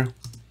here,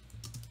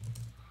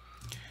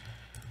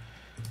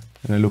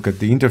 and I look at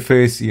the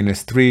interface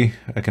ENS3,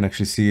 I can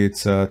actually see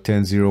it's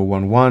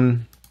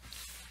 10.0.1.1,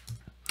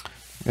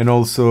 and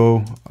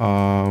also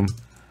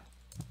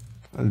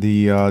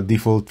the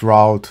default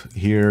route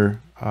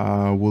here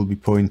will be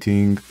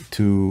pointing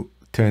to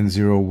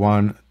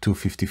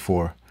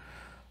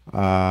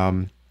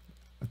 10.0.1.254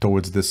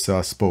 towards this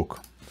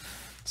spoke.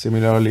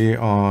 Similarly,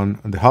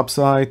 on the hub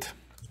side,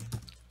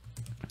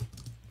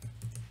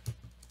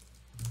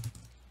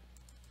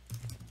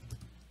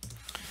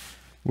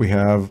 we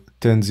have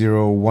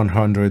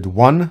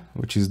 10.0.101,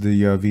 which is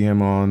the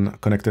VM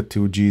connected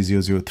to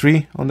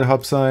G003 on the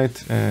hub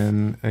side,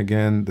 and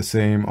again the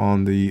same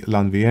on the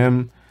LAN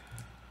VM.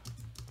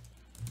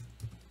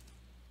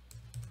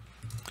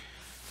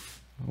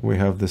 We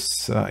have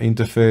this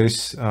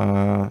interface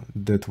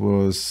that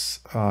was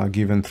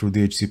given through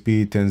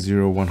DHCP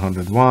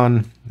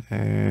 10.0.101,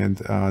 and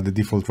the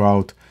default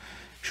route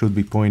should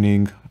be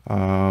pointing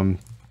to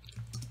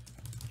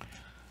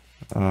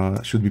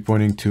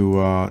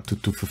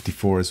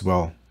 254 as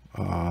well.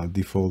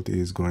 Default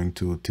is going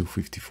to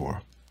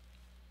 254.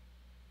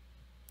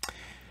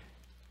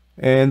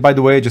 And by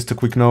the way, just a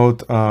quick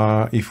note,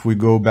 if we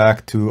go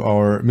back to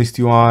our Mist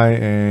UI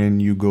and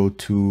you go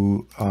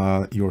to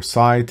your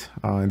site,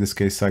 in this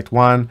case site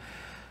 1,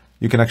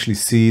 you can actually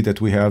see that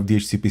we have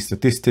DHCP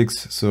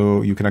statistics.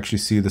 So you can actually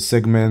see the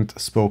segment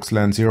spokes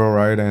LAN 0,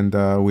 right? And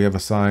we have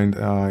assigned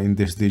in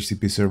this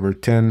DHCP server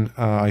 10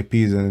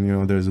 IPs,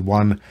 and there's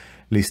one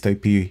list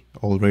IP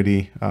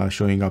already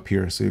showing up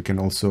here. So you can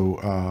also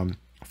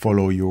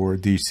follow your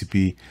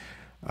DHCP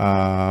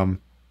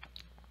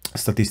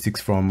statistics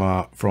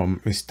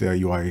from Mist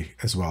UI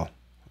as well.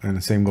 And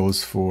the same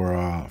goes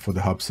for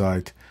the hub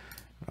site.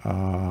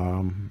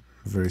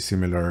 Very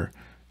similar.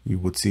 You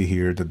would see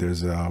here that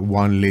there's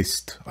one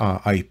list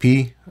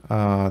IP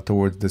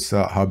towards this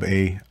hub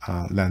A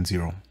LAN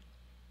 0.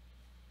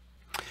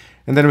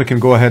 And then we can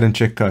go ahead and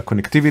check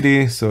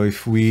connectivity. So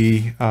if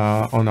we,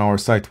 on our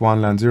site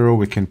 1 LAN 0,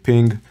 we can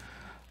ping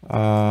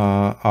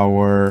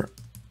our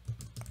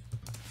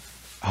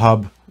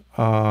hub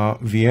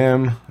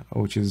VM,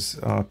 which is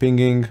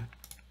pinging.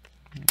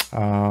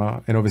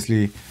 And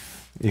obviously,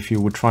 if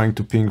you were trying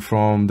to ping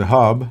from the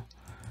hub,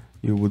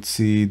 you would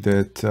see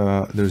that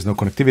there's no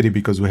connectivity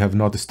because we have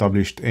not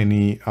established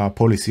any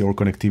policy or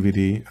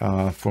connectivity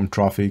from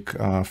traffic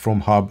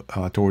from hub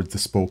towards the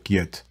spoke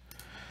yet.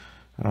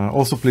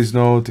 Also, please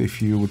note,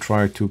 if you would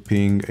try to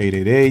ping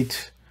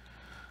 888,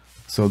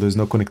 so there's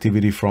no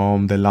connectivity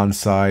from the LAN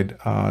side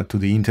to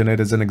the internet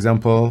as an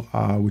example,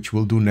 which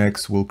we'll do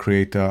next. We'll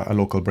create a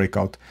local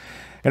breakout.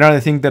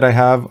 Another thing that I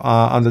have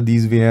under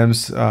these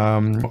VMs,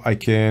 I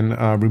can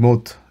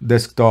remote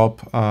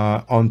desktop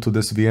onto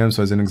this VM.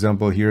 So as an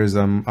example, here is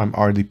I'm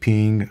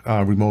RDPing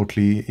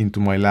remotely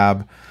into my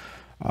lab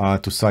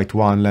to site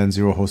 1 LAN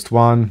 0 host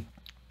 1.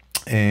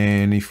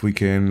 And if we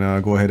can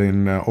go ahead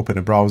and open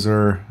a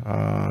browser,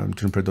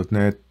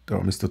 juniper.net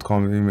or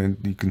mist.com, and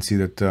you can see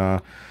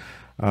that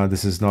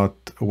this is not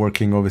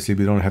working. Obviously,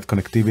 we don't have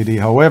connectivity.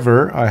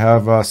 However, I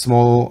have a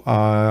small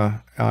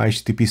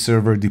HTTP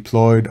server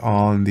deployed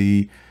on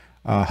the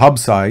hub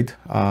side,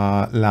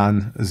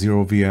 LAN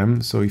 0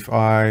 VM. So if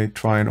I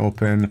try and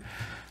open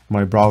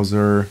my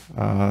browser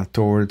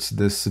towards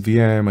this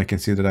VM, I can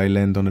see that I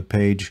land on a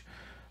page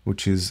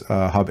which is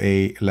hub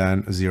A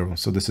LAN 0.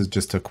 So this is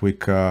just a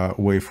quick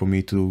way for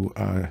me to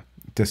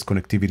test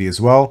connectivity as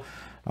well,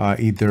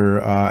 either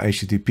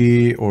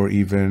HTTP or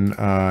even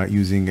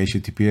using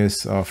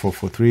HTTPS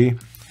 443.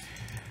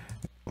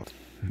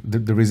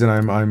 The reason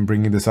I'm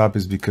bringing this up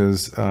is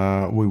because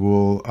we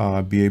will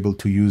be able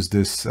to use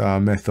this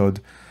method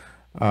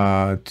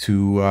when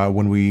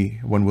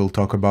we'll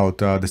talk about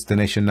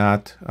destination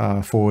NAT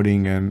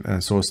forwarding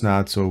and source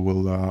NAT. So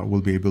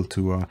we'll be able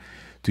to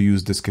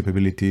use this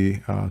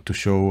capability to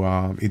show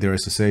either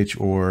SSH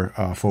or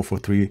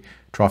 443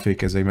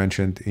 traffic, as I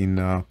mentioned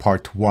in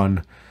part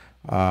 1,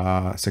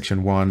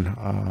 section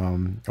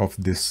 1 of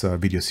this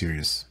video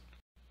series.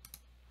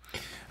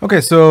 Okay,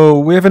 so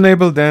we have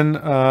enabled then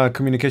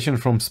communication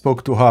from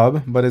spoke to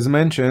hub, but as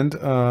mentioned,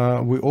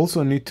 we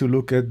also need to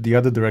look at the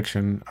other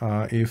direction.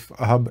 If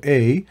hub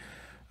A,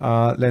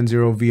 LAN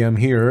 0 VM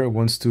here,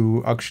 wants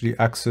to actually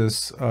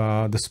access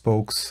the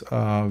spokes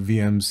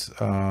VMs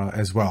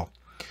as well.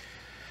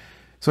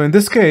 So in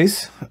this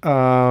case,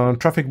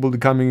 traffic will be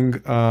coming,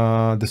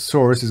 the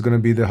source is going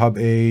to be the hub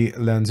A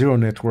LAN 0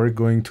 network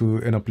going to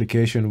an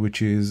application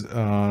which is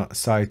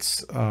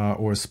sites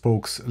or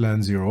spokes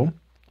LAN 0.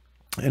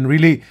 And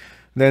really,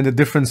 then the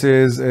difference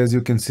is, as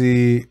you can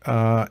see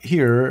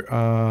here,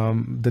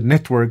 the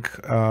network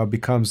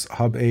becomes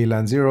hub A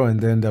LAN 0,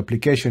 and then the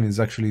application is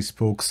actually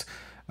spokes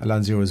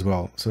LAN 0 as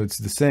well. So it's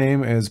the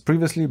same as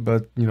previously,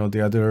 but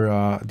the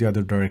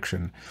other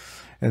direction.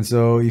 And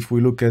so if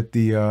we look at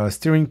the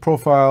steering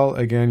profile,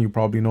 again, you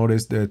probably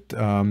noticed that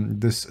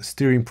this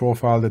steering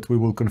profile that we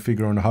will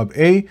configure on hub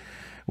A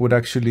would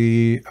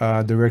actually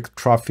direct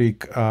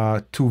traffic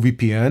to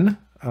VPN,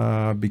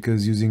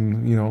 because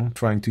using,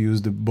 trying to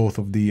use both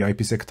of the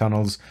IPsec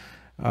tunnels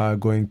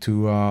going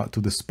to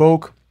the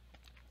spoke.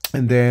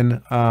 And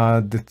then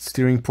the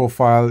steering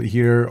profile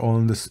here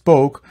on the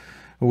spoke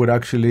would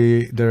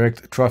actually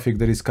direct traffic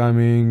that is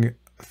coming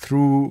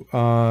through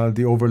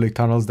the overlay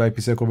tunnels, the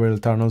IPsec overlay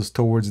tunnels,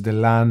 towards the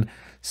LAN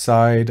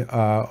side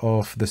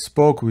of the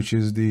spoke, which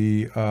is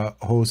the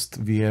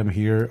host VM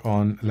here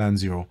on LAN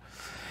 0.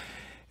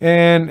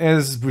 And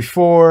as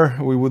before,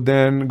 we would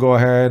then go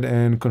ahead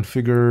and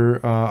configure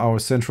our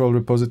central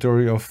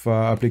repository of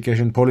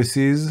application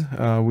policies,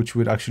 which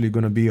would actually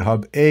going to be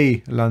hub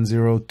A LAN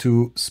 0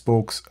 to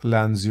spokes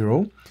LAN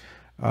 0.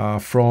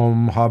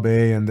 From hub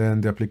A, and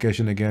then the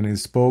application again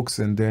is spokes,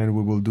 and then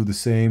we will do the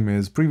same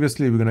as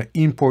previously. We're going to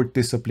import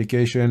this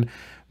application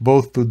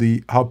both to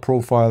the hub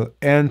profile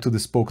and to the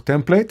spoke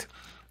template,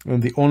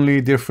 and the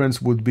only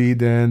difference would be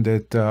then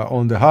that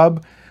on the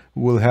hub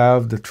we'll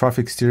have the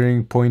traffic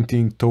steering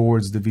pointing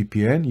towards the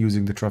VPN,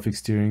 using the traffic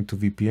steering to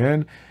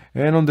VPN,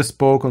 and on the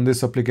spoke, on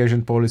this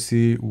application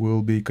policy,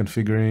 we'll be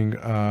configuring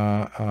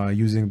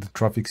using the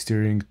traffic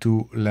steering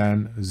to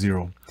LAN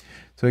 0.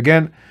 So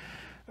again,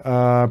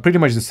 pretty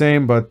much the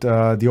same, but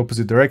the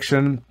opposite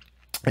direction.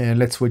 And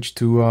let's switch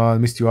to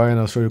Mist UI, and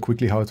I'll show you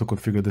quickly how to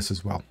configure this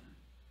as well.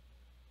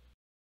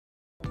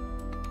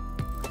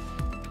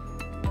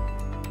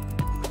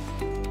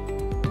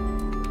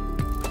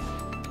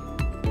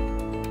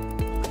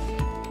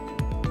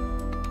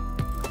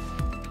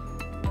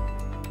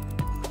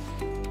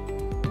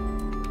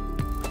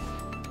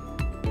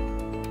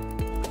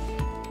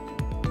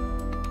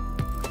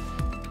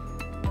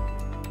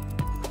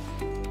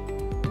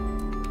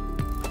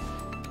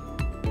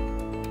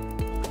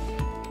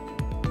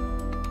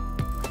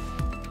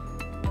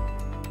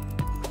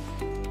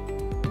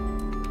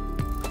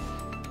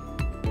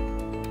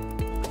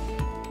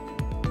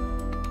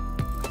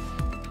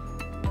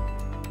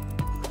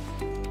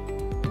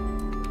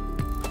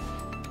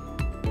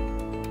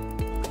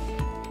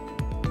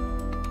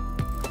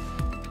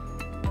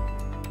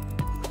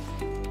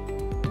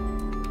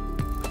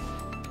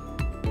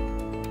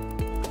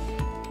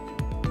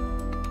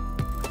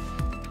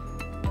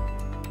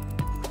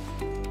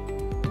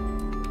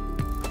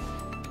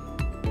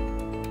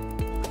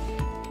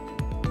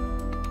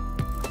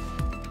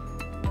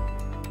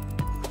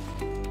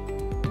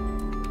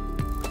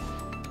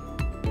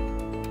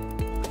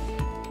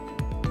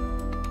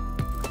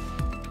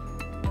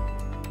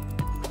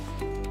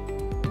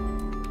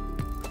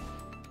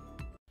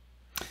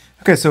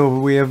 Okay, so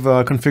we have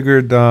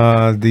configured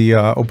the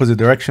opposite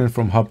direction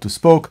from hub to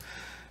spoke.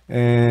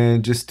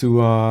 And just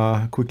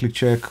to quickly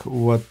check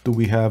what do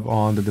we have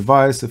on the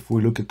device, if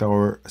we look at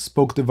our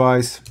spoke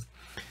device,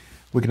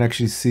 we can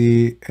actually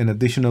see an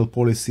additional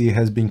policy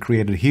has been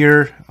created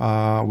here,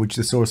 which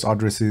the source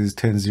address is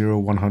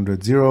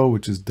 10.0.100.0,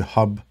 which is the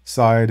hub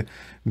side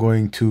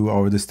going to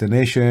our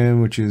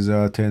destination, which is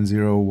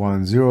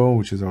 10.0.1.0,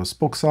 which is our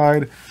spoke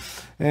side.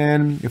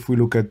 And if we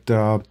look at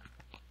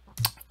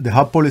the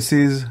hub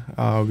policies,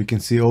 we can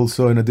see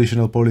also an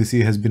additional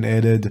policy has been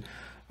added,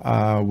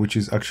 which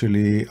is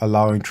actually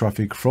allowing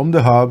traffic from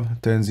the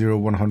hub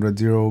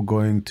 10.0.100.0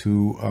 going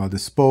to the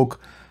spoke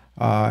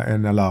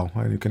and allow.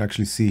 And you can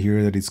actually see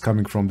here that it's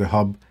coming from the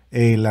hub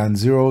A LAN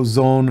 0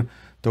 zone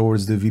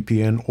towards the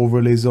VPN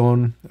overlay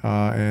zone,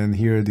 and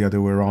here the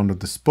other way around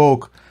of the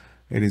spoke,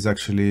 it is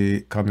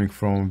actually coming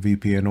from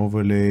VPN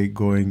overlay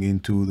going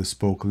into the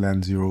spoke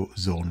LAN 0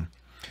 zone.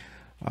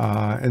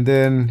 And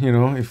then, you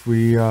know, if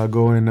we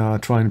go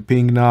and try and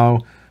ping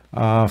now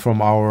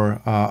from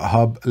our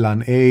hub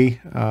LAN A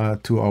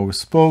to our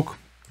spoke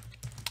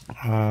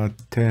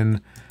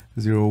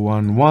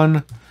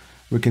 10.0.1.1,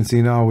 we can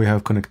see now we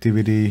have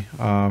connectivity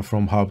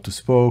from hub to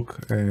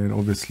spoke. And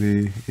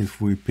obviously if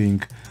we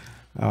ping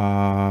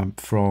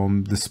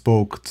from the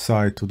spoke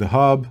side to the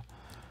hub,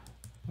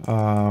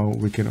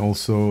 we can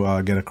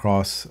also get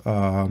across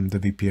the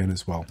VPN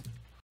as well.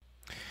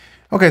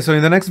 Okay, so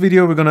in the next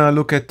video, we're gonna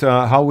look at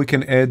how we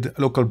can add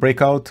local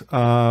breakout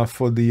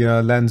for the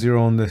LAN 0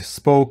 on the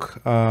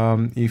spoke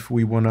if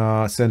we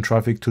wanna send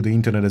traffic to the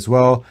internet as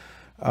well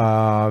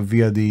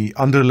via the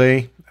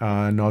underlay,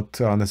 not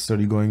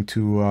necessarily going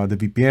to the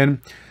VPN.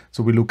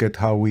 So we look at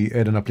how we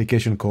add an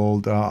application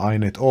called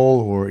INET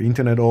all or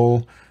Internet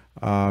all,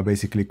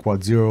 basically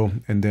quad 0,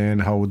 and then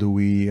how do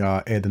we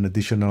add an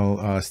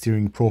additional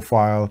steering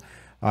profile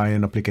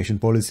and application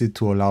policy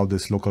to allow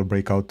this local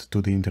breakout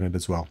to the internet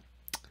as well.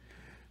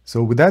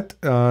 So with that,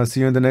 see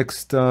you in the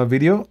next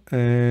video,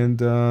 and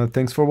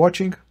thanks for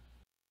watching.